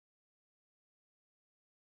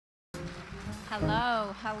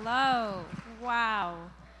Hello, hello. Wow.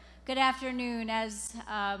 Good afternoon. As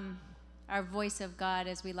our voice of God,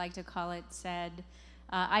 as we like to call it, said,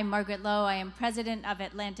 I'm Margaret Lowe. I am president of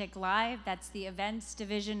AtlanticLIVE. That's the events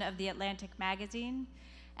division of the Atlantic magazine.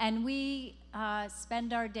 And we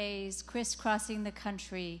spend our days crisscrossing the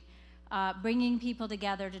country, bringing people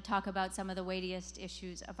together to talk about some of the weightiest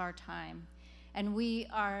issues of our time. And we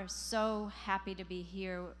are so happy to be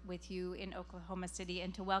here with you in Oklahoma City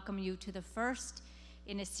and to welcome you to the first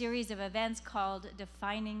in a series of events called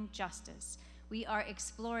Defining Justice. We are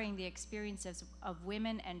exploring the experiences of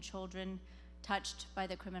women and children touched by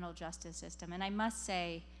the criminal justice system. And I must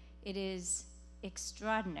say, it is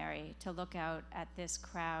extraordinary to look out at this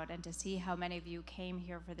crowd and to see how many of you came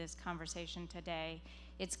here for this conversation today.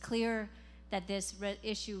 It's clear that this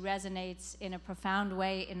issue resonates in a profound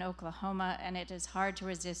way in Oklahoma, and it is hard to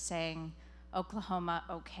resist saying, Oklahoma,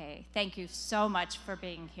 okay. Thank you so much for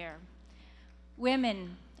being here.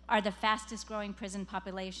 Women are the fastest growing prison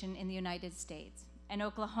population in the United States, and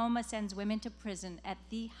Oklahoma sends women to prison at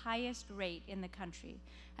the highest rate in the country,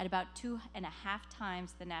 at about 2.5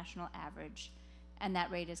 times the national average, and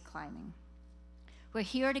that rate is climbing. We're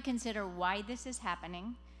here to consider why this is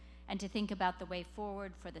happening, and to think about the way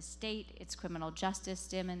forward for the state, its criminal justice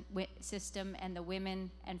system, and the women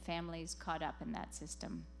and families caught up in that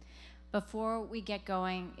system. Before we get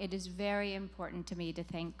going, it is very important to me to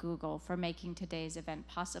thank Google for making today's event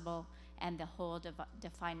possible and the whole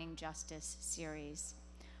Defining Justice series.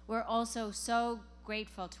 We're also so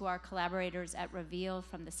grateful to our collaborators at Reveal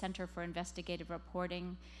from the Center for Investigative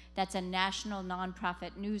Reporting. That's a national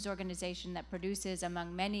nonprofit news organization that produces,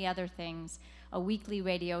 among many other things, a weekly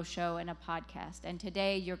radio show and a podcast. And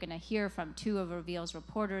today you're going to hear from two of Reveal's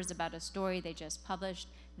reporters about a story they just published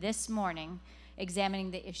this morning,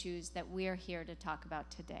 examining the issues that we're here to talk about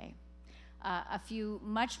today. A few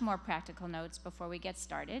much more practical notes before we get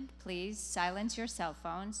started. Please silence your cell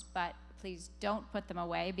phones, but please don't put them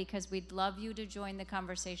away because we'd love you to join the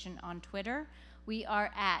conversation on Twitter. We are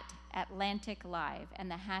at AtlanticLIVE, and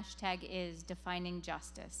the hashtag is Defining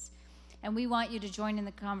Justice. And we want you to join in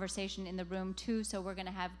the conversation in the room too, so we're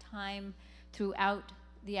gonna have time throughout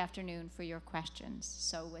the afternoon for your questions.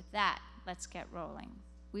 So with that, let's get rolling.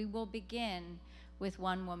 We will begin with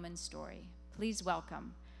one woman's story. Please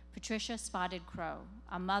welcome Patricia Spotted Crow,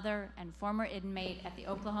 a mother and former inmate at the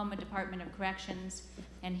Oklahoma Department of Corrections.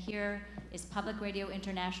 And here is Public Radio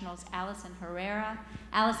International's Allison Herrera.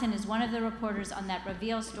 Allison is one of the reporters on that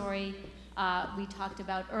Reveal story we talked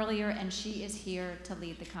about earlier, and she is here to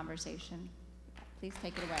lead the conversation. Please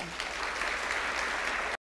take it away.